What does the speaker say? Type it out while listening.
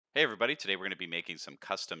Hey everybody, today we're going to be making some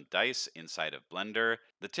custom dice inside of Blender.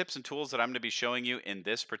 The tips and tools that I'm going to be showing you in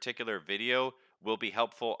this particular video will be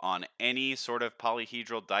helpful on any sort of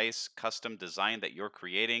polyhedral dice custom design that you're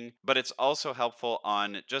creating, but it's also helpful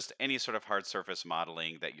on just any sort of hard surface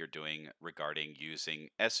modeling that you're doing regarding using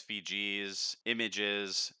SVGs,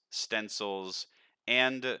 images, stencils,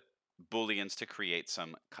 and Booleans to create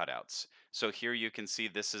some cutouts. So here you can see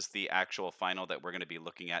this is the actual final that we're going to be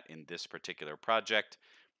looking at in this particular project.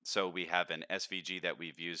 So we have an SVG that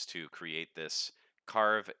we've used to create this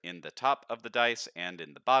carve in the top of the dice and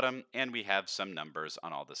in the bottom, and we have some numbers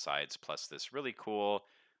on all the sides, plus this really cool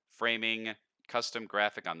framing custom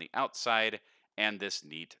graphic on the outside, and this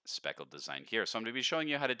neat speckled design here. So I'm going to be showing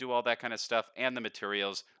you how to do all that kind of stuff and the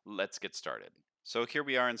materials. Let's get started. So here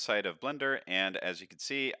we are inside of Blender, and as you can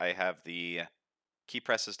see, I have the key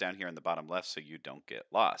presses down here in the bottom left so you don't get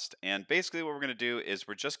lost. And basically what we're going to do is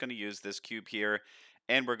we're just going to use this cube here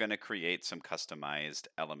and we're going to create some customized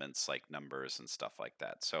elements like numbers and stuff like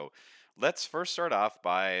that. So let's first start off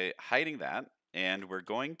by hiding that, and we're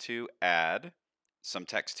going to add some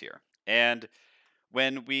text here. And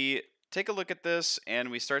when we take a look at this and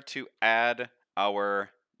we start to add our,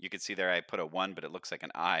 you can see there I put a 1, but it looks like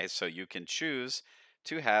an I, so you can choose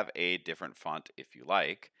to have a different font if you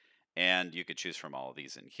like. And you could choose from all of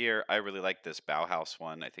these in here. I really like this Bauhaus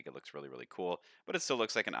one. I think it looks really, really cool, but it still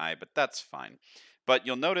looks like an I, but that's fine. But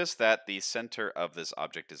you'll notice that the center of this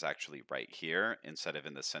object is actually right here instead of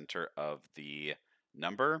in the center of the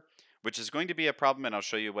number, which is going to be a problem, and I'll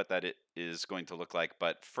show you what that is going to look like.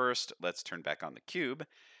 But first, let's turn back on the cube.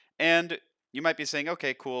 And you might be saying,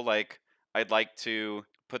 okay, cool, like I'd like to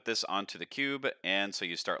put this onto the cube, and so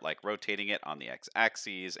you start like rotating it on the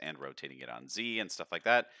x-axis and rotating it on z and stuff like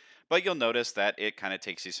that. But you'll notice that it kind of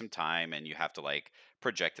takes you some time and you have to like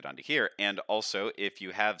project it onto here. And also, if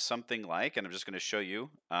you have something like, and I'm just going to show you,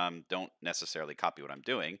 don't necessarily copy what I'm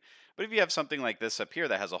doing, but if you have something like this up here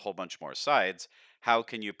that has a whole bunch more sides, how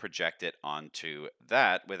can you project it onto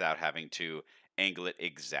that without having to angle it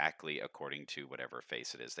exactly according to whatever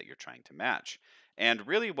face it is that you're trying to match? And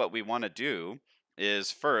really what we want to do is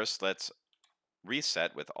first, let's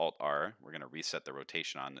reset with Alt R. We're going to reset the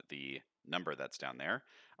rotation on the number that's down there.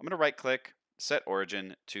 I'm going to right click, set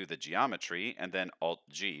origin to the geometry, and then Alt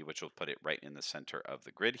G, which will put it right in the center of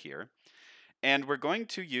the grid here. And we're going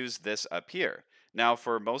to use this up here. Now,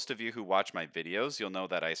 for most of you who watch my videos, you'll know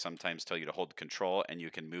that I sometimes tell you to hold Control and you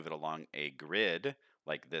can move it along a grid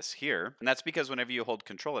like this here. And that's because whenever you hold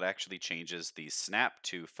Control, it actually changes the snap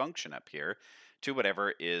to function up here to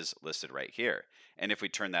whatever is listed right here. And if we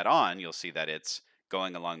turn that on, you'll see that it's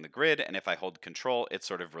going along the grid. And if I hold Control, it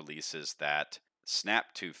sort of releases that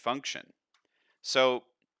snap to function. So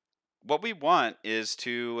what we want is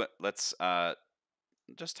to, let's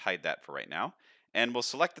just hide that for right now. And we'll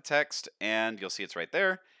select the text and you'll see it's right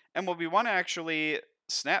there. And what we want to actually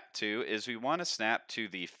snap to is we want to snap to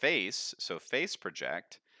the face, so face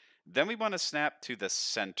project. Then we want to snap to the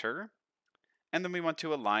center. And then we want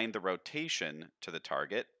to align the rotation to the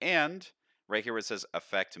target. And right here where it says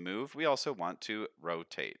affect move, we also want to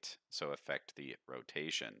rotate. So affect the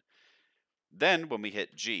rotation. Then when we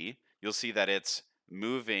hit G, you'll see that it's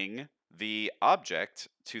moving the object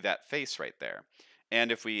to that face right there.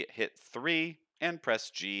 And if we hit 3 and press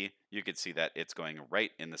G, you can see that it's going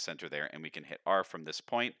right in the center there, and we can hit R from this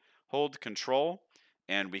point, hold Control,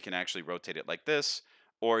 and we can actually rotate it like this,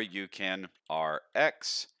 or you can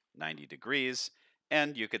RX 90 degrees,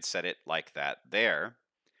 and you could set it like that there.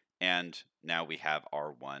 And now we have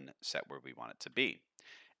our one set where we want it to be.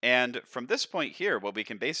 And from this point here, what we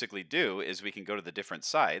can basically do is we can go to the different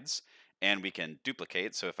sides and we can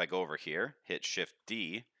duplicate. So if I go over here, hit Shift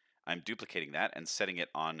D, I'm duplicating that and setting it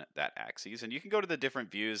on that axis. And you can go to the different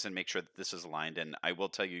views and make sure that this is aligned. And I will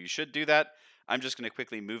tell you, you should do that. I'm just going to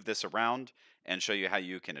quickly move this around and show you how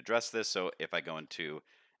you can address this. So if I go into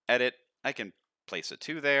Edit, I can place a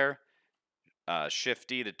 2 there, Shift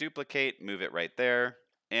D to duplicate, move it right there,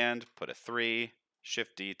 and put a 3,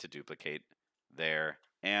 Shift D to duplicate there,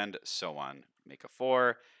 and so on. Make a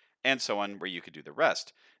 4, and so on, where you could do the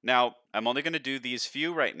rest. Now, I'm only going to do these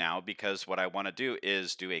few right now because what I want to do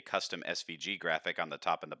is do a custom SVG graphic on the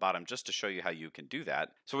top and the bottom just to show you how you can do that.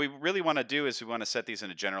 So what we really want to do is we want to set these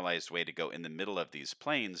in a generalized way to go in the middle of these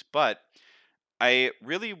planes, but I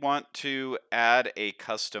really want to add a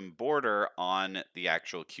custom border on the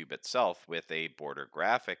actual cube itself with a border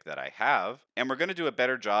graphic that I have. And we're going to do a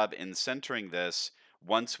better job in centering this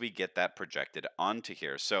once we get that projected onto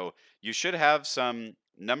here. So you should have some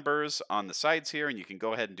numbers on the sides here, and you can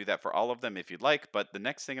go ahead and do that for all of them if you'd like. But the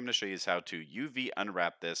next thing I'm going to show you is how to UV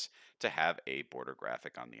unwrap this to have a border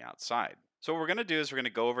graphic on the outside. So what we're going to do is we're going to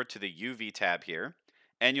go over to the UV tab here,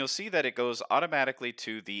 and you'll see that it goes automatically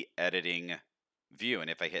to the editing view. And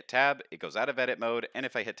if I hit tab, it goes out of edit mode, and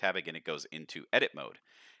if I hit tab again, it goes into edit mode.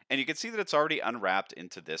 And you can see that it's already unwrapped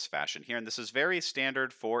into this fashion here, and this is very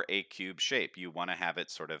standard for a cube shape. You want to have it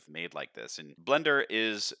sort of made like this. And Blender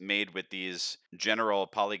is made with these general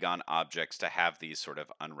polygon objects to have these sort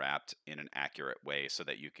of unwrapped in an accurate way so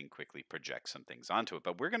that you can quickly project some things onto it.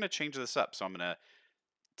 But we're going to change this up. So I'm going to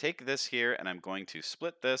take this here and I'm going to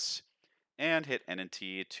split this and hit N and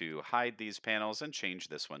T to hide these panels and change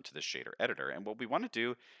this one to the shader editor. And what we want to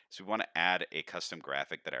do is we want to add a custom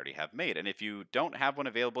graphic that I already have made. And if you don't have one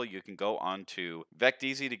available, you can go on to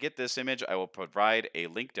VectEasy to get this image. I will provide a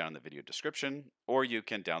link down in the video description, or you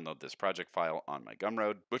can download this project file on my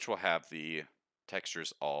Gumroad, which will have the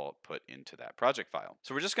textures all put into that project file.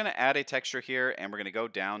 So we're just going to add a texture here, and we're going to go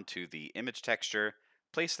down to the image texture,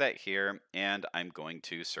 place that here, and I'm going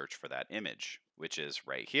to search for that image, which is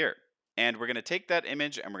right here. And we're going to take that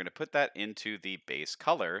image and we're going to put that into the base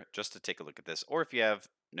color just to take a look at this. Or if you have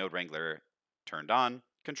Node Wrangler turned on,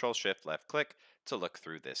 Control Shift left click to look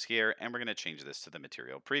through this here. And we're going to change this to the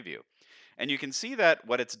material preview. And you can see that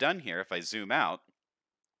what it's done here, if I zoom out,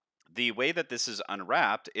 the way that this is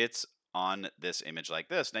unwrapped, it's on this image like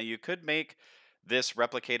this. Now you could make this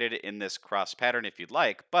replicated in this cross pattern if you'd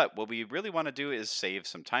like, but what we really want to do is save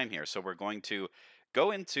some time here. So we're going to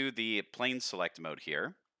go into the plane select mode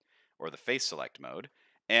here, or the face select mode,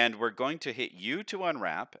 and we're going to hit U to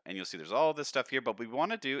unwrap, and you'll see there's all this stuff here, but what we want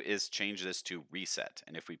to do is change this to reset.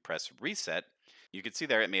 And if we press reset, you can see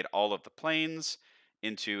there it made all of the planes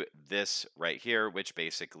into this right here, which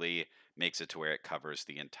basically makes it to where it covers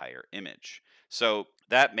the entire image. So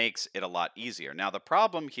that makes it a lot easier. Now the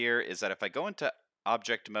problem here is that if I go into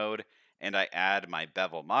object mode and I add my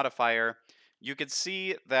bevel modifier, you can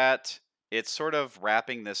see that it's sort of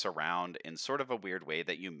wrapping this around in sort of a weird way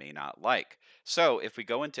that you may not like. So if we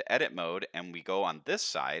go into edit mode and we go on this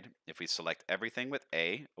side, if we select everything with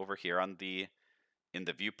A over here on the in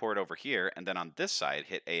the viewport over here, and then on this side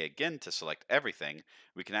hit A again to select everything,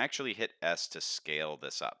 we can actually hit S to scale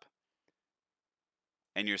this up.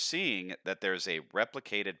 And you're seeing that there's a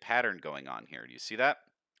replicated pattern going on here. Do you see that?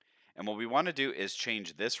 And what we want to do is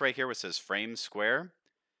change this right here where it says frame square,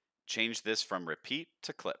 change this from repeat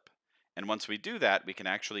to clip. And once we do that, we can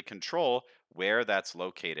actually control where that's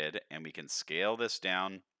located, and we can scale this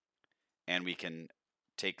down, and we can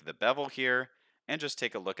take the bevel here and just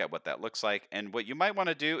take a look at what that looks like. And what you might want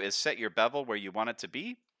to do is set your bevel where you want it to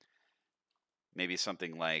be. Maybe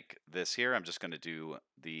something like this here. I'm just going to do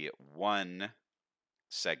the one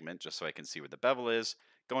segment just so I can see where the bevel is.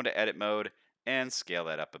 Go into edit mode and scale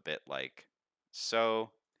that up a bit like so.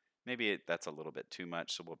 Maybe that's a little bit too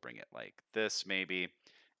much, so we'll bring it like this maybe,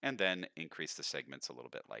 and then increase the segments a little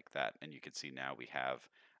bit like that. And you can see now we have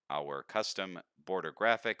our custom border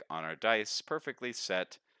graphic on our dice perfectly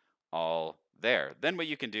set all there. Then what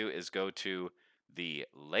you can do is go to the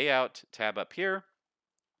layout tab up here,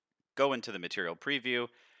 go into the material preview,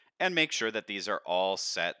 and make sure that these are all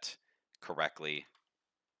set correctly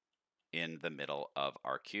in the middle of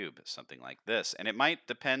our cube, something like this. And it might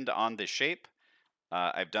depend on the shape.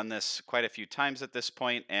 I've done this quite a few times at this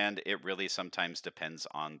point, and it really sometimes depends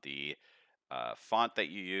on the font that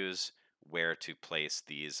you use, where to place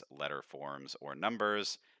these letter forms or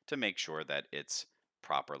numbers to make sure that it's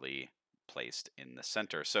properly placed in the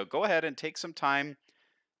center. So go ahead and take some time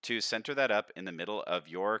to center that up in the middle of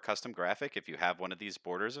your custom graphic if you have one of these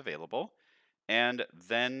borders available. And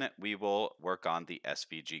then we will work on the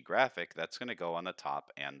SVG graphic that's going to go on the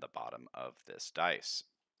top and the bottom of this dice.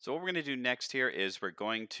 So what we're going to do next here is we're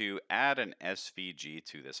going to add an SVG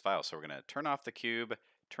to this file. So we're going to turn off the cube,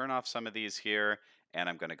 turn off some of these here, and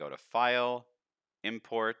I'm going to go to File,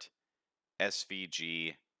 Import,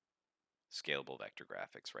 SVG, Scalable Vector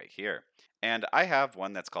Graphics right here. And I have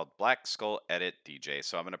one that's called Black Skull Edit DJ.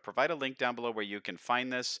 So I'm going to provide a link down below where you can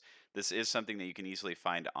find this. This is something that you can easily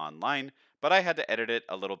find online, but I had to edit it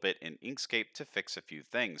a little bit in Inkscape to fix a few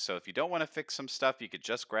things. So if you don't want to fix some stuff, you could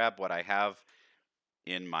just grab what I have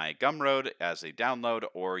in my Gumroad as a download,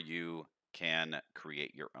 or you can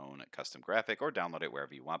create your own custom graphic or download it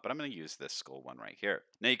wherever you want, but I'm going to use this skull one right here.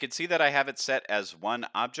 Now you can see that I have it set as one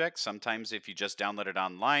object. Sometimes if you just download it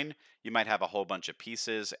online, you might have a whole bunch of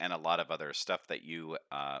pieces and a lot of other stuff that you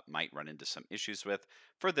might run into some issues with.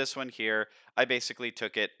 For this one here, I basically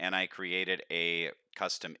took it and I created a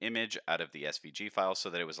custom image out of the SVG file so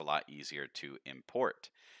that it was a lot easier to import.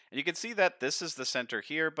 And you can see that this is the center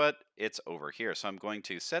here, but it's over here. So I'm going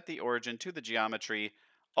to set the origin to the geometry,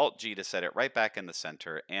 Alt-G to set it right back in the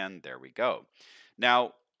center, and there we go.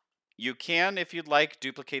 Now, You can, if you'd like,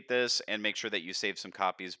 duplicate this and make sure that you save some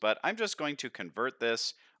copies, but I'm just going to convert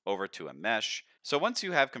this over to a mesh. So once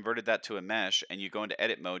you have converted that to a mesh and you go into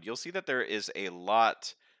edit mode, you'll see that there is a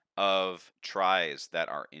lot of tries that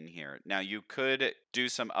are in here. Now you could do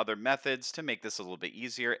some other methods to make this a little bit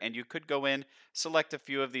easier, and you could go in, select a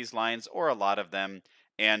few of these lines or a lot of them,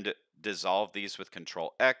 and dissolve these with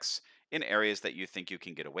Control X in areas that you think you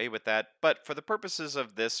can get away with that. But for the purposes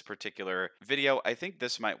of this particular video, I think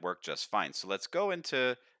this might work just fine. So let's go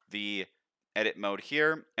into the edit mode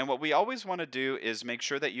here. And what we always want to do is make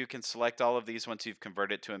sure that you can select all of these once you've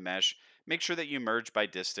converted to a mesh. Make sure that you merge by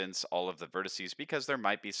distance all of the vertices, because there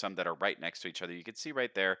might be some that are right next to each other. You can see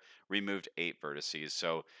right there, removed 8 vertices.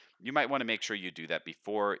 So you might want to make sure you do that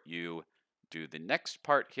before you do the next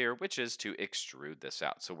part here, which is to extrude this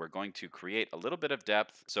out. So we're going to create a little bit of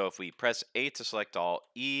depth. So if we press A to select all,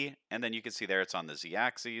 E, and then you can see there it's on the Z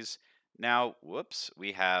axis. Now, whoops,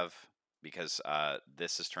 we have, because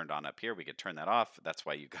this is turned on up here, we could turn that off. That's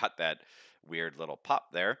why you got that weird little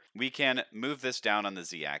pop there. We can move this down on the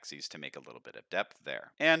Z axis to make a little bit of depth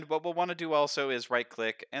there. And what we'll want to do also is right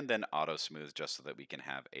click and then auto smooth, just so that we can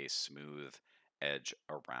have a smooth edge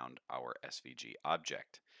around our SVG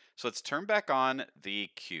object. So let's turn back on the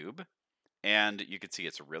cube, and you can see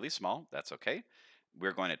it's really small. That's okay.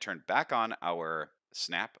 We're going to turn back on our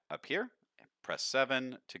snap up here, press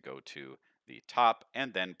 7 to go to the top,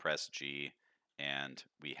 and then press G, and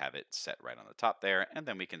we have it set right on the top there, and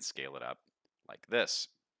then we can scale it up like this.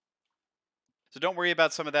 So don't worry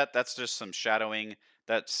about some of that. That's just some shadowing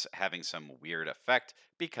that's having some weird effect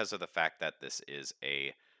because of the fact that this is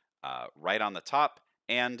a right on the top,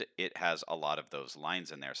 and it has a lot of those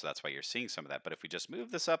lines in there. So that's why you're seeing some of that. But if we just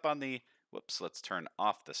move this up on the, whoops, let's turn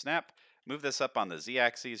off the snap, move this up on the Z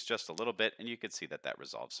axis just a little bit, and you can see that that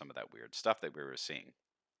resolves some of that weird stuff that we were seeing.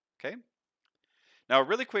 Okay. Now, a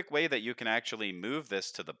really quick way that you can actually move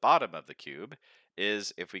this to the bottom of the cube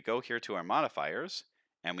is if we go here to our modifiers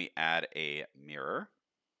and we add a mirror,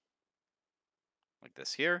 like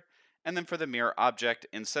this here. And then for the mirror object,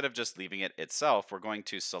 instead of just leaving it itself, we're going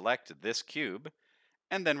to select this cube,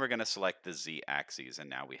 and then we're going to select the Z axis, and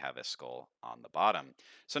now we have a skull on the bottom.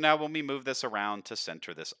 So now when we move this around to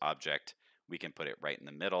center this object, we can put it right in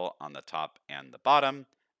the middle on the top and the bottom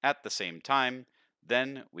at the same time.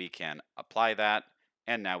 Then we can apply that,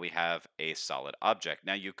 and now we have a solid object.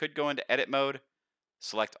 Now you could go into edit mode,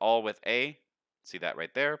 select all with A, see that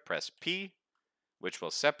right there, press P, which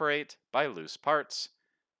will separate by loose parts.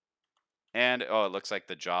 And oh, it looks like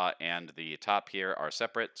the jaw and the top here are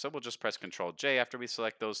separate. So we'll just press Control J after we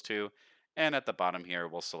select those two. And at the bottom here,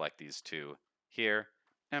 we'll select these two here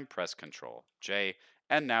and press Control J.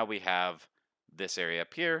 And now we have this area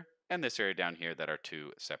up here and this area down here that are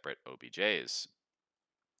two separate OBJs.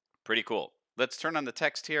 Pretty cool. Let's turn on the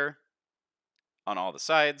text here on all the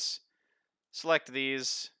sides. Select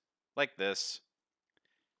these like this.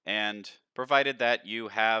 And provided that you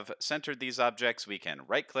have centered these objects, we can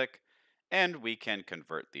right click and we can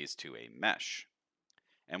convert these to a mesh.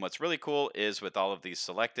 And what's really cool is with all of these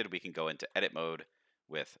selected, we can go into edit mode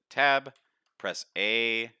with tab, press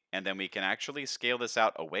A, and then we can actually scale this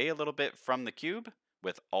out away a little bit from the cube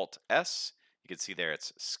with Alt S. You can see there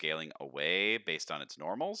it's scaling away based on its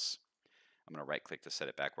normals. I'm going to right click to set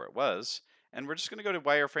it back where it was. And we're just going to go to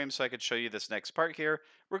wireframe so I could show you this next part here.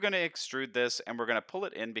 We're going to extrude this and we're going to pull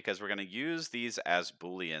it in because we're going to use these as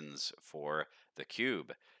booleans for the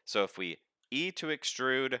cube. So if we E to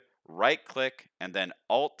extrude, right click, and then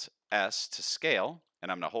Alt S to scale,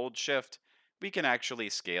 and I'm going to hold Shift, we can actually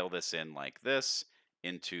scale this in like this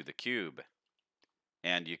into the cube.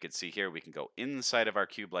 And you can see here we can go inside of our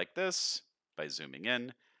cube like this by zooming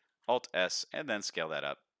in, Alt S, and then scale that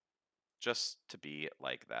up just to be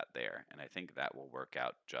like that there. And I think that will work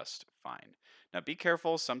out just fine. Now be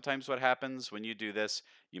careful, sometimes what happens when you do this,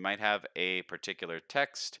 you might have a particular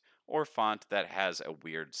text or font that has a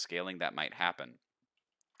weird scaling that might happen,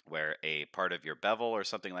 where a part of your bevel or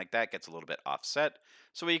something like that gets a little bit offset.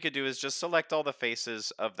 So what you could do is just select all the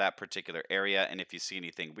faces of that particular area, and if you see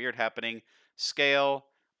anything weird happening, scale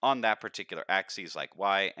on that particular axis like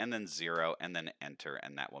Y, and then 0, and then enter,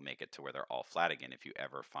 and that will make it to where they're all flat again if you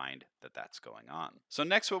ever find that that's going on. So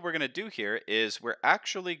next what we're going to do here is we're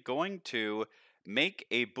actually going to make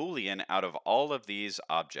a Boolean out of all of these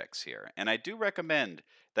objects here. And I do recommend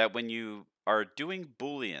that when you are doing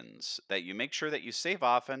Booleans, that you make sure that you save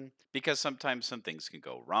often, because sometimes some things can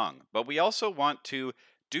go wrong. But we also want to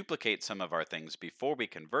duplicate some of our things before we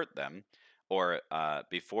convert them, or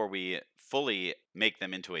before we fully make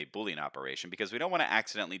them into a Boolean operation, because we don't want to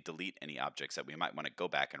accidentally delete any objects that we might want to go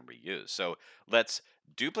back and reuse. So let's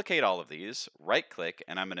duplicate all of these, right click,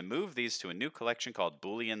 and I'm going to move these to a new collection called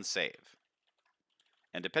Boolean save.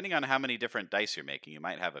 And depending on how many different dice you're making, you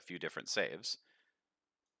might have a few different saves.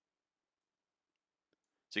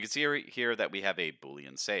 So you can see here that we have a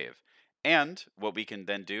Boolean save. And what we can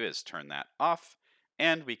then do is turn that off,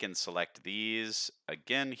 and we can select these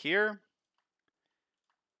again here.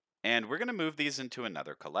 And we're going to move these into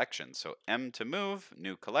another collection. So M to move,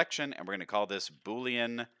 new collection, and we're going to call this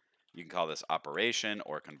Boolean. You can call this operation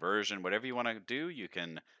or conversion, whatever you want to do. You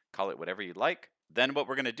can call it whatever you like. Then what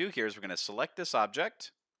we're going to do here is we're going to select this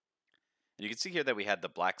object. And you can see here that we had the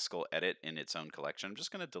black skull edit in its own collection. I'm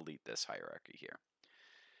just going to delete this hierarchy here.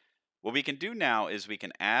 What we can do now is we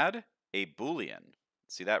can add a Boolean.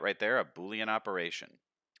 See that right there? A Boolean operation.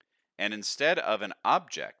 And instead of an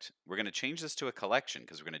object, we're going to change this to a collection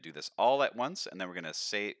because we're going to do this all at once, and then we're going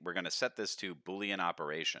to set this to Boolean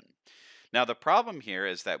operation. Now the problem here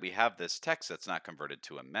is that we have this text that's not converted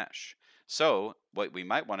to a mesh. So what we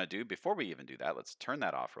might want to do before we even do that, let's turn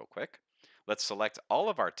that off real quick. Let's select all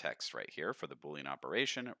of our text right here for the Boolean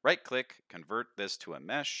operation, right click, convert this to a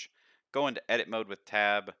mesh, go into edit mode with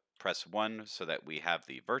tab, press 1 so that we have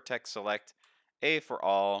the vertex select, A for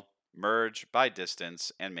all, merge by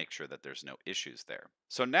distance, and make sure that there's no issues there.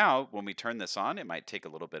 So now when we turn this on, it might take a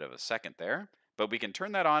little bit of a second there, but we can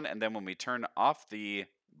turn that on, and then when we turn off the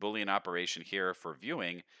Boolean operation here for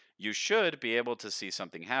viewing, you should be able to see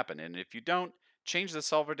something happen. And if you don't, change the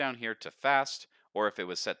solver down here to fast, or if it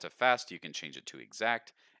was set to fast, you can change it to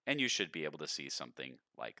exact, and you should be able to see something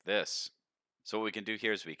like this. So what we can do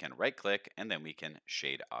here is we can right click and then we can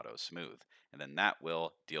shade auto smooth. And then that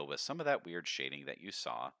will deal with some of that weird shading that you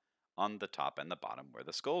saw on the top and the bottom where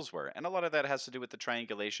the skulls were. And a lot of that has to do with the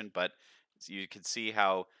triangulation, but you can see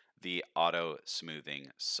how the auto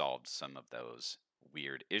smoothing solved some of those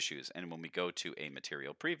weird issues. And when we go to a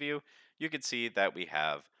material preview, you can see that we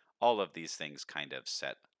have all of these things kind of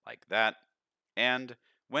set like that. And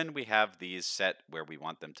when we have these set where we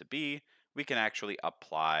want them to be, we can actually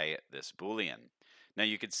apply this Boolean. Now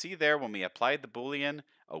you can see there when we applied the Boolean,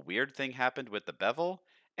 a weird thing happened with the bevel,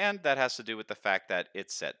 and that has to do with the fact that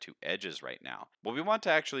it's set to edges right now. What we want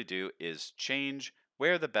to actually do is change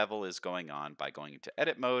where the bevel is going on by going into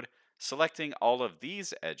edit mode, selecting all of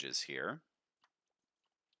these edges here,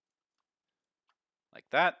 like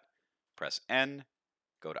that, press N,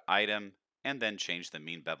 go to item, and then change the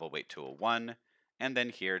mean bevel weight to a 1, and then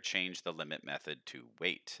here change the limit method to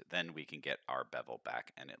weight. Then we can get our bevel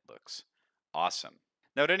back and it looks awesome.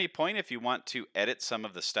 Now at any point, if you want to edit some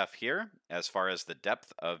of the stuff here, as far as the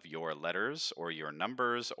depth of your letters or your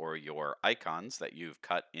numbers or your icons that you've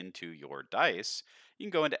cut into your dice, you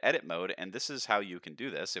can go into edit mode, and this is how you can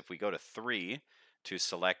do this. If we go to 3 to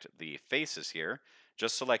select the faces here,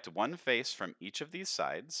 just select one face from each of these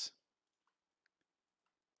sides,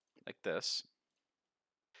 like this.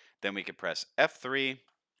 Then we could press F3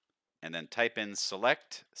 and then type in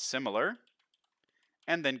select similar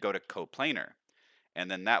and then go to coplanar.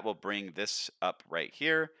 And then that will bring this up right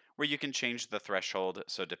here where you can change the threshold.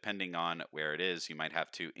 So depending on where it is, you might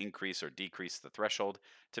have to increase or decrease the threshold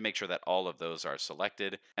to make sure that all of those are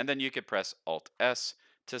selected. And then you could press Alt S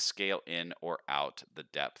to scale in or out the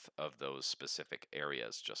depth of those specific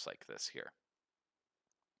areas, just like this here.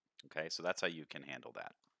 Okay, so that's how you can handle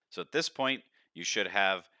that. So at this point, you should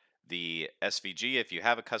have the SVG, if you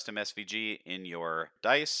have a custom SVG, in your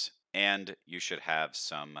dice, and you should have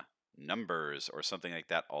some numbers or something like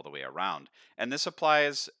that all the way around. And this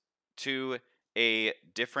applies to a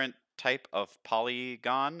different type of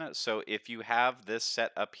polygon. So if you have this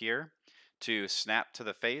set up here to snap to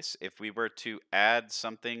the face, if we were to add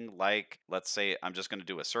something like, let's say I'm just going to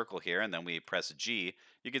do a circle here and then we press G,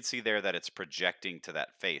 you can see there that it's projecting to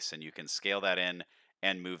that face, and you can scale that in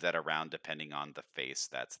and move that around depending on the face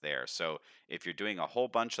that's there. So if you're doing a whole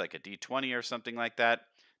bunch like a D20 or something like that,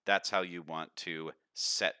 that's how you want to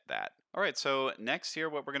set that. All right, so next here,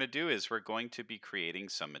 what we're going to do is we're going to be creating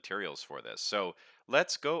some materials for this. So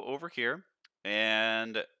let's go over here,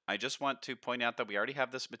 and I just want to point out that we already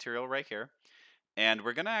have this material right here. And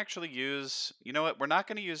we're going to actually use, you know what, we're not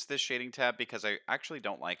going to use this shading tab because I actually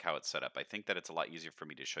don't like how it's set up. I think that it's a lot easier for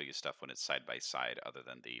me to show you stuff when it's side by side other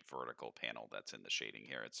than the vertical panel that's in the shading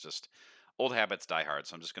here. It's just old habits die hard,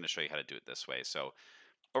 so I'm just going to show you how to do it this way. So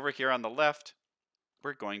over here on the left,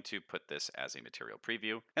 we're going to put this as a material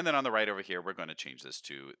preview. And then on the right over here, we're going to change this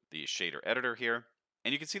to the shader editor here.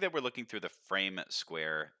 And you can see that we're looking through the frame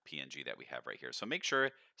square PNG that we have right here. So make sure,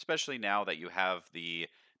 especially now that you have the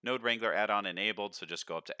Node Wrangler add-on enabled, so just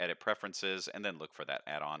go up to Edit Preferences and then look for that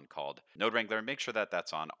add-on called Node Wrangler. Make sure that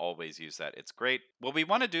that's on. Always use that. It's great. What we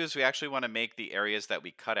want to do is we actually want to make the areas that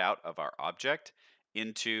we cut out of our object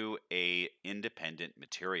into a independent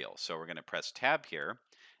material. So we're going to press Tab here,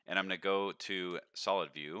 and I'm going to go to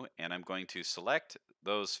Solid View, and I'm going to select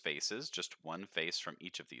those faces, just one face from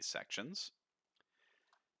each of these sections,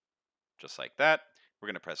 just like that. We're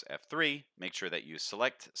going to press F3, make sure that you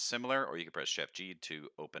select similar, or you can press Shift G to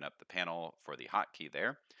open up the panel for the hotkey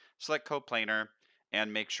there. Select coplanar,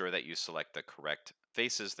 and make sure that you select the correct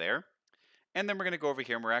faces there. And then we're going to go over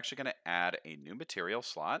here, and we're actually going to add a new material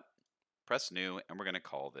slot. Press New, and we're going to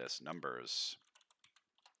call this Numbers.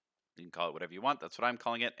 You can call it whatever you want. That's what I'm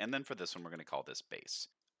calling it. And then for this one, we're going to call this Base.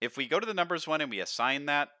 If we go to the Numbers one and we assign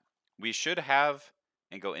that, we should have,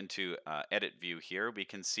 and go into Edit View here, we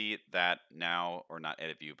can see that now, or not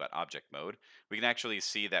Edit View, but Object Mode, we can actually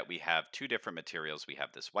see that we have two different materials. We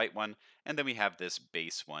have this white one, and then we have this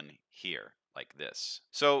base one here, like this.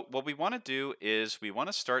 So what we want to do is we want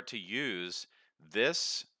to start to use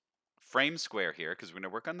this frame square here, because we're going to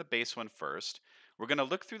work on the base one first. We're going to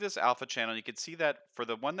look through this alpha channel. You can see that for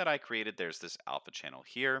the one that I created, there's this alpha channel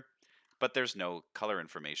here, but there's no color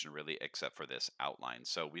information really except for this outline.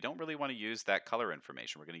 So we don't really want to use that color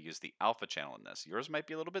information. We're going to use the alpha channel in this. Yours might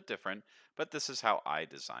be a little bit different, but this is how I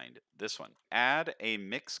designed this one. Add a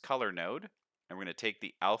mix color node, and we're going to take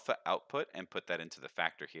the alpha output and put that into the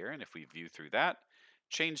factor here. And if we view through that,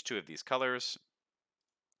 change two of these colors,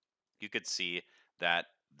 you could see that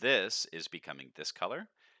this is becoming this color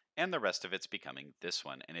and the rest of it's becoming this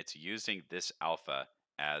one. And it's using this alpha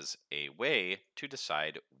as a way to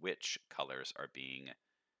decide which colors are being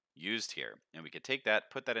used here. And we could take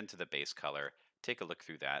that, put that into the base color, take a look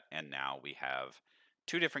through that, and now we have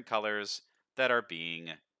two different colors that are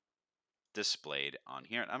being displayed on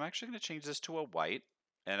here. And I'm actually going to change this to a white,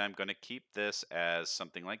 and I'm going to keep this as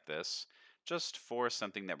something like this, just for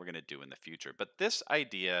something that we're going to do in the future. But this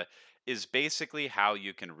idea is basically how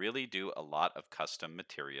you can really do a lot of custom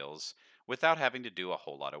materials without having to do a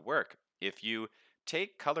whole lot of work. If you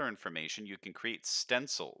take color information, you can create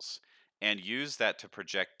stencils and use that to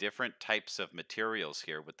project different types of materials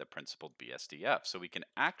here with the principled BSDF. So we can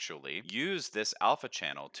actually use this alpha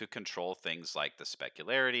channel to control things like the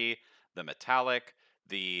specularity, the metallic,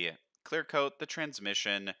 the clear coat, the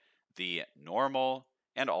transmission, the normal,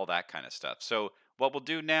 and all that kind of stuff. So what we'll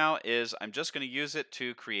do now is I'm just going to use it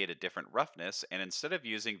to create a different roughness. And instead of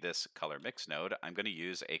using this color mix node, I'm going to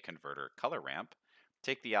use a converter color ramp.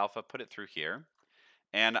 Take the alpha, put it through here.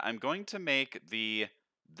 And I'm going to make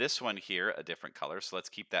this one here a different color. So let's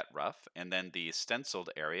keep that rough. And then the stenciled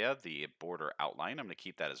area, the border outline, I'm going to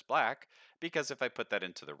keep that as black, because if I put that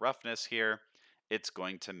into the roughness here, it's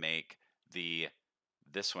going to make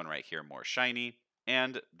this one right here more shiny,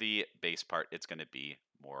 and the base part, it's going to be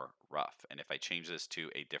more rough. And if I change this to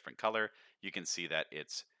a different color, you can see that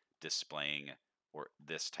it's displaying or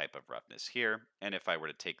this type of roughness here. And if I were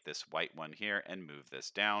to take this white one here and move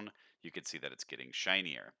this down, you could see that it's getting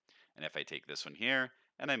shinier. And if I take this one here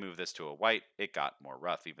and I move this to a white, it got more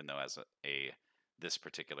rough, even though as this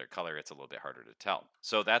particular color, it's a little bit harder to tell.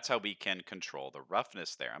 So that's how we can control the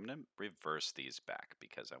roughness there. I'm going to reverse these back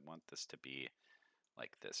because I want this to be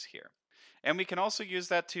like this here. And we can also use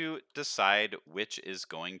that to decide which is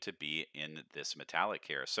going to be in this metallic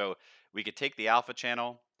here. So we could take the alpha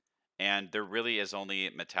channel, and there really is only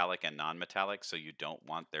metallic and non-metallic, so you don't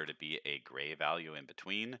want there to be a gray value in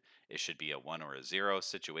between. It should be a 1 or a 0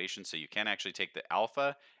 situation, so you can actually take the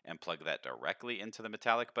alpha and plug that directly into the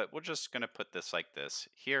metallic, but we're just going to put this like this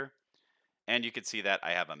here. And you can see that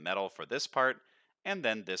I have a metal for this part, and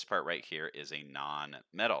then this part right here is a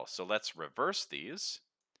non-metal. So let's reverse these.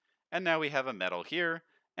 And now we have a metal here,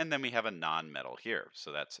 and then we have a non-metal here.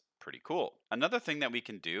 So that's pretty cool. Another thing that we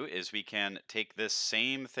can do is we can take this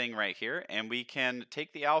same thing right here, and we can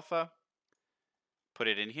take the alpha, put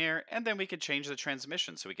it in here, and then we can change the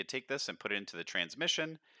transmission. So we could take this and put it into the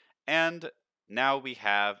transmission, and now we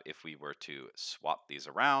have, if we were to swap these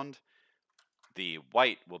around, the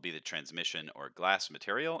white will be the transmission or glass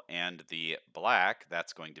material, and the black,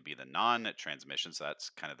 that's going to be the non-transmission, so that's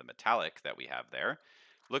kind of the metallic that we have there.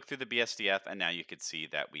 Look through the BSDF, and now you can see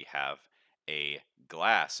that we have a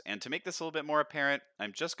glass. And to make this a little bit more apparent,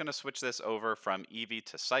 I'm just going to switch this over from Eevee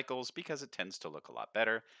to cycles because it tends to look a lot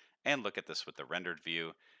better. And look at this with the rendered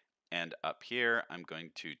view. And up here, I'm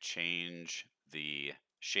going to change the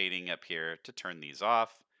shading up here to turn these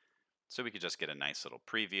off, so we could just get a nice little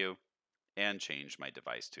preview, and change my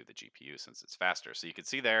device to the GPU since it's faster. So you can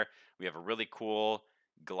see there, we have a really cool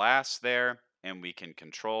glass there, and we can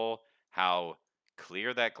control how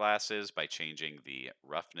clear that glass is by changing the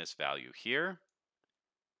roughness value here.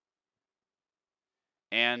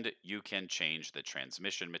 And you can change the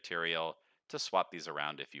transmission material to swap these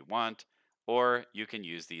around if you want, or you can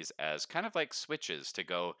use these as kind of like switches to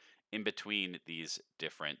go in between these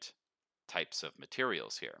different types of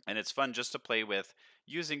materials here. And it's fun just to play with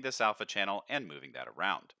using this alpha channel and moving that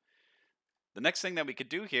around. The next thing that we could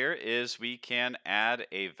do here is we can add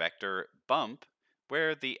a vector bump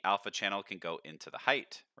where the alpha channel can go into the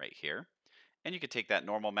height right here. And you could take that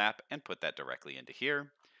normal map and put that directly into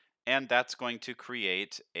here. And that's going to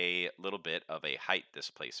create a little bit of a height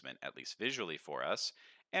displacement, at least visually for us.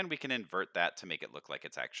 And we can invert that to make it look like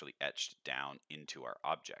it's actually etched down into our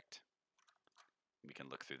object. We can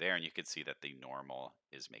look through there and you can see that the normal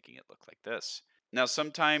is making it look like this. Now,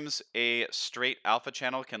 sometimes a straight alpha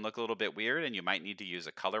channel can look a little bit weird and you might need to use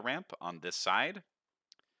a color ramp on this side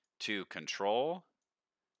to control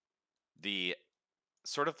the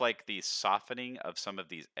sort of like the softening of some of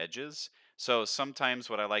these edges. So sometimes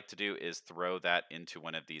what I like to do is throw that into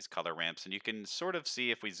one of these color ramps, and you can sort of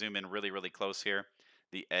see if we zoom in really, really close here,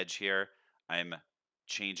 the edge here, I'm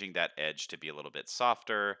changing that edge to be a little bit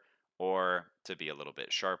softer or to be a little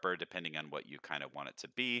bit sharper, depending on what you kind of want it to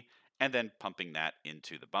be, and then pumping that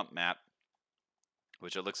into the bump map,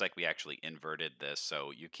 which it looks like we actually inverted this.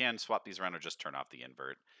 So you can swap these around or just turn off the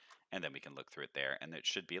invert. And then we can look through it there. And it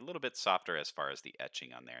should be a little bit softer as far as the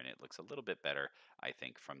etching on there. And it looks a little bit better, I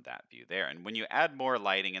think, from that view there. And when you add more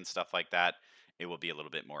lighting and stuff like that, it will be a little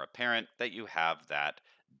bit more apparent that you have that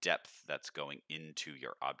depth that's going into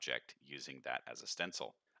your object using that as a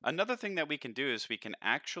stencil. Another thing that we can do is we can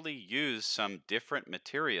actually use some different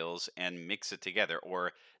materials and mix it together,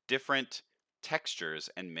 or different textures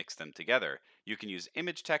and mix them together. You can use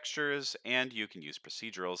image textures and you can use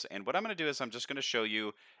procedurals. And what I'm going to do is I'm just going to show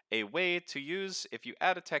you a way to use, if you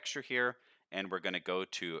add a texture here, and we're going to go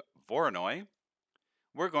to Voronoi,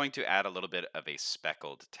 we're going to add a little bit of a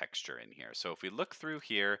speckled texture in here. So if we look through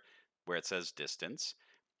here where it says distance,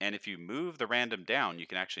 and if you move the random down, you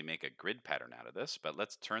can actually make a grid pattern out of this. But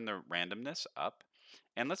let's turn the randomness up.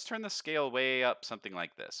 And let's turn the scale way up, something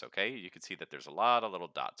like this, okay? You can see that there's a lot of little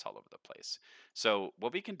dots all over the place. So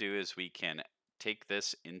what we can do is we can take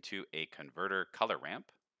this into a converter color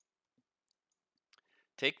ramp,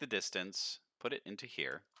 take the distance, put it into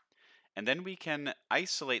here, and then we can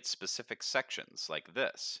isolate specific sections like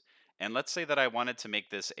this. And let's say that I wanted to make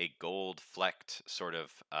this a gold flecked sort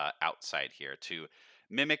of outside here to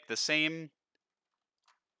mimic the same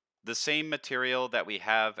material that we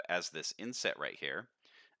have as this inset right here.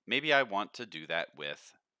 Maybe I want to do that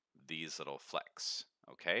with these little flecks,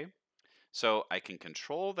 okay? So I can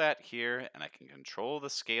control that here, and I can control the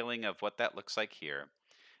scaling of what that looks like here.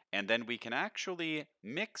 And then we can actually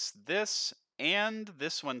mix this and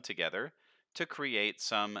this one together to create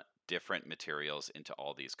some different materials into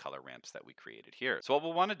all these color ramps that we created here. So what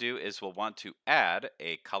we'll want to do is we'll want to add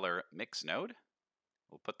a color mix node.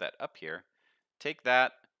 We'll put that up here. Take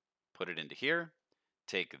that, put it into here.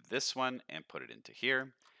 Take this one and put it into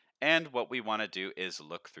here. And what we want to do is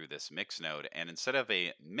look through this mix node. And instead of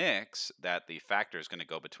a mix that the factor is going to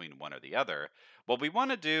go between one or the other, what we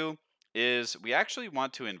want to do is we actually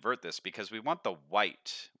want to invert this because we want the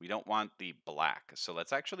white. We don't want the black. So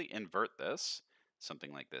let's actually invert this,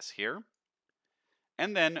 something like this here.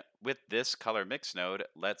 And then with this color mix node,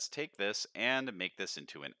 let's take this and make this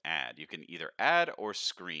into an add. You can either add or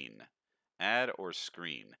screen. Add or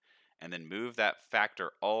screen. And then move that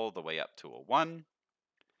factor all the way up to a 1.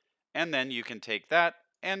 And then you can take that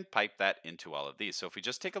and pipe that into all of these. So if we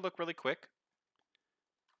just take a look really quick,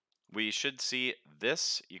 we should see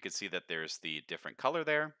this. You can see that there's the different color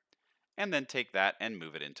there. And then take that and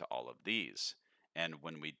move it into all of these. And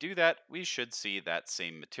when we do that, we should see that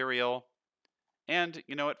same material. And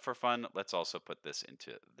you know what, for fun, let's also put this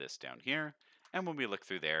into this down here. And when we look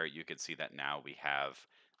through there, you can see that now we have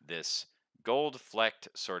this gold flecked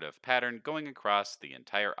sort of pattern going across the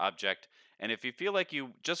entire object. And if you feel like you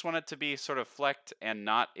just want it to be sort of flecked and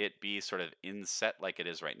not it be sort of inset like it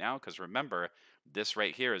is right now, because remember, this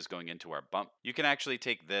right here is going into our bump, you can actually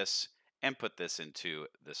take this and put this into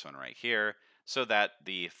this one right here so that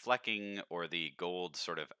the flecking or the gold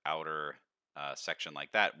sort of outer section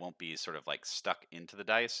like that won't be sort of like stuck into the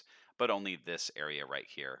dice, but only this area right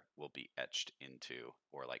here will be etched into,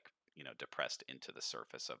 or like, depressed into the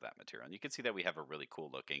surface of that material. And you can see that we have a really cool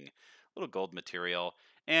looking little gold material,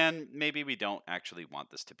 and maybe we don't actually want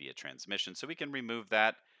this to be a transmission, so we can remove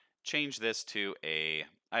that, change this to a,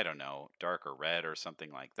 I don't know, darker red or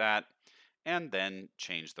something like that, and then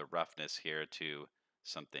change the roughness here to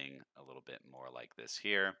something a little bit more like this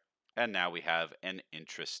here. And now we have an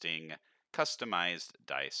interesting customized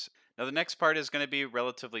dice. Now, the next part is going to be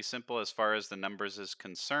relatively simple as far as the numbers is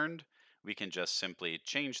concerned. We can just simply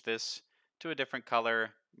change this to a different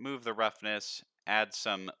color, move the roughness, add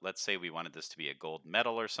some, let's say we wanted this to be a gold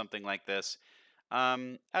medal or something like this.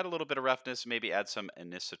 Add a little bit of roughness, maybe add some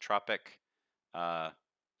anisotropic uh,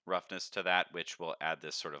 roughness to that, which will add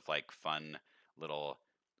this sort of like fun little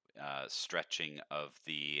stretching of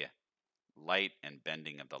the light and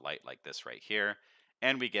bending of the light like this right here.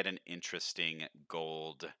 And we get an interesting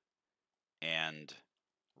gold and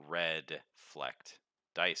red flecked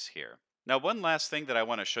dice here. Now, one last thing that I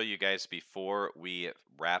want to show you guys before we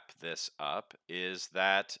wrap this up is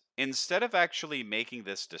that instead of actually making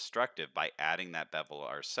this destructive by adding that bevel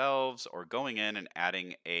ourselves or going in and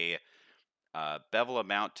adding a bevel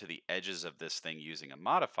amount to the edges of this thing using a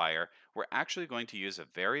modifier, we're actually going to use a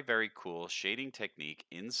very, very cool shading technique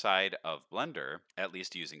inside of Blender, at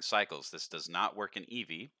least using cycles. This does not work in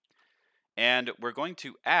Eevee. And we're going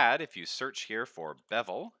to add, if you search here for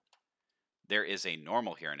bevel, there is a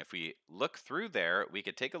normal here. And if we look through there, we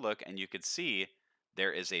could take a look and you could see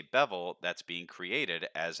there is a bevel that's being created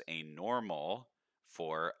as a normal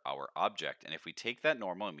for our object. And if we take that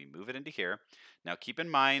normal and we move it into here, now keep in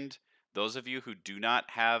mind, those of you who do not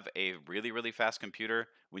have a really, really fast computer,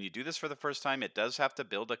 when you do this for the first time, it does have to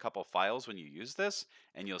build a couple files when you use this.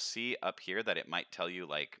 And you'll see up here that it might tell you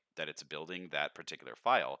like that it's building that particular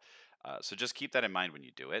file. So just keep that in mind when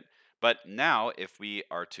you do it. But now, if we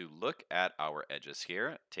are to look at our edges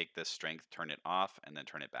here, take this strength, turn it off, and then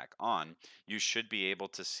turn it back on, you should be able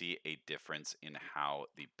to see a difference in how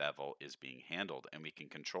the bevel is being handled. And we can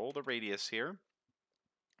control the radius here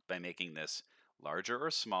by making this larger or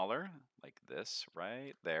smaller, like this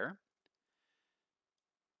right there.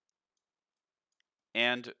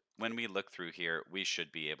 And when we look through here, we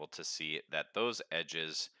should be able to see that those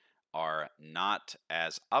edges are not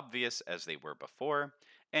as obvious as they were before.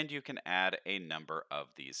 And you can add a number of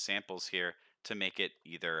these samples here to make it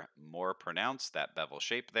either more pronounced, that bevel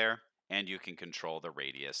shape there, and you can control the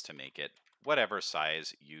radius to make it whatever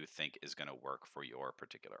size you think is going to work for your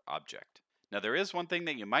particular object. Now, there is one thing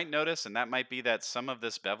that you might notice, and that might be that some of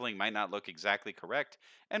this beveling might not look exactly correct.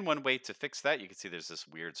 And one way to fix that, you can see there's this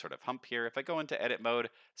weird sort of hump here. If I go into edit mode,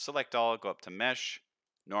 select all, go up to mesh,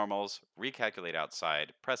 normals, recalculate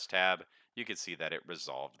outside, press tab, you can see that it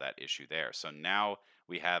resolved that issue there. So now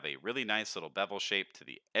we have a really nice little bevel shape to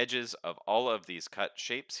the edges of all of these cut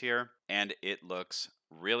shapes here, and it looks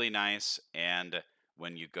really nice. And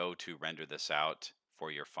when you go to render this out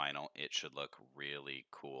for your final, it should look really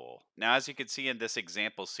cool. Now, as you can see in this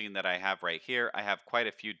example scene that I have right here, I have quite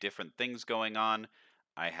a few different things going on.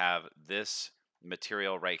 I have this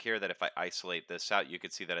material right here that if I isolate this out, you can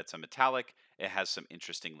see that it's a metallic. It has some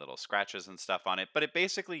interesting little scratches and stuff on it, but it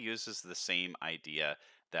basically uses the same idea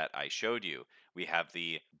that I showed you. We have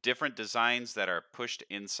the different designs that are pushed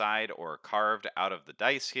inside or carved out of the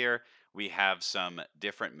dice here. We have some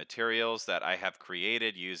different materials that I have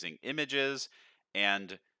created using images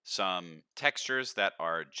and some textures that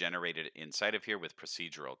are generated inside of here with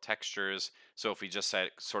procedural textures. So if we just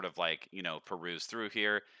sort of like, peruse through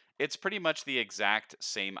here, it's pretty much the exact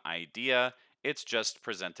same idea. It's just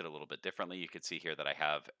presented a little bit differently. You can see here that I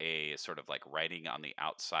have a sort of like writing on the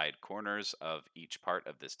outside corners of each part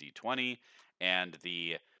of this D20, and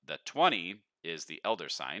the 20 is the elder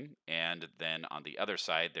sign, and then on the other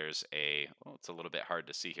side there's it's a little bit hard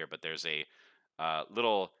to see here, but there's a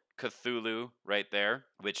little Cthulhu right there,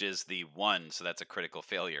 which is the 1, so that's a critical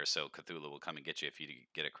failure. So Cthulhu will come and get you if you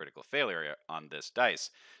get a critical failure on this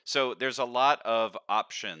dice. So there's a lot of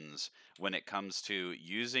options when it comes to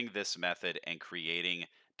using this method and creating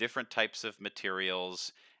different types of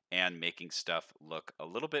materials and making stuff look a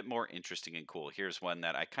little bit more interesting and cool. Here's one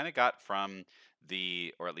that I kind of got from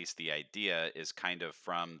or at least the idea is kind of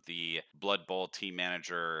from the Blood Bowl Team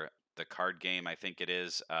Manager, the card game, I think it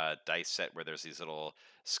is, dice set where there's these little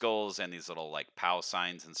skulls and these little like POW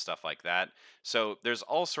signs and stuff like that. So there's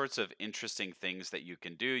all sorts of interesting things that you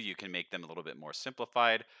can do. You can make them a little bit more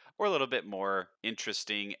simplified or a little bit more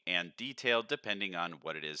interesting and detailed, depending on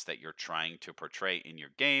what it is that you're trying to portray in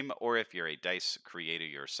your game, or if you're a dice creator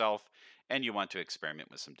yourself and you want to experiment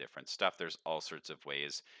with some different stuff. There's all sorts of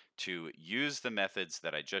ways to use the methods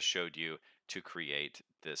that I just showed you to create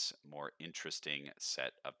this more interesting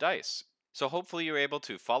set of dice. So hopefully you're able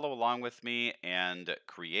to follow along with me and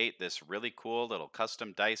create this really cool little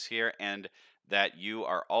custom dice here, and that you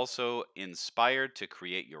are also inspired to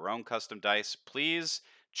create your own custom dice. Please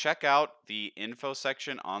check out the info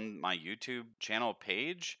section on my YouTube channel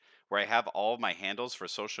page where I have all of my handles for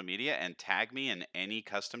social media, and tag me in any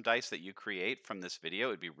custom dice that you create from this video.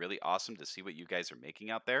 It'd be really awesome to see what you guys are making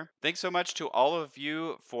out there. Thanks so much to all of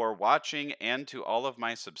you for watching, and to all of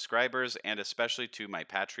my subscribers, and especially to my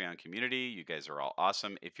Patreon community. You guys are all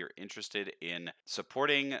awesome. If you're interested in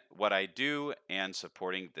supporting what I do and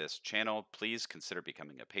supporting this channel, please consider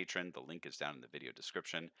becoming a patron. The link is down in the video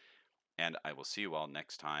description. And I will see you all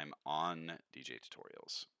next time on DJ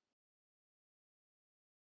Tutorials.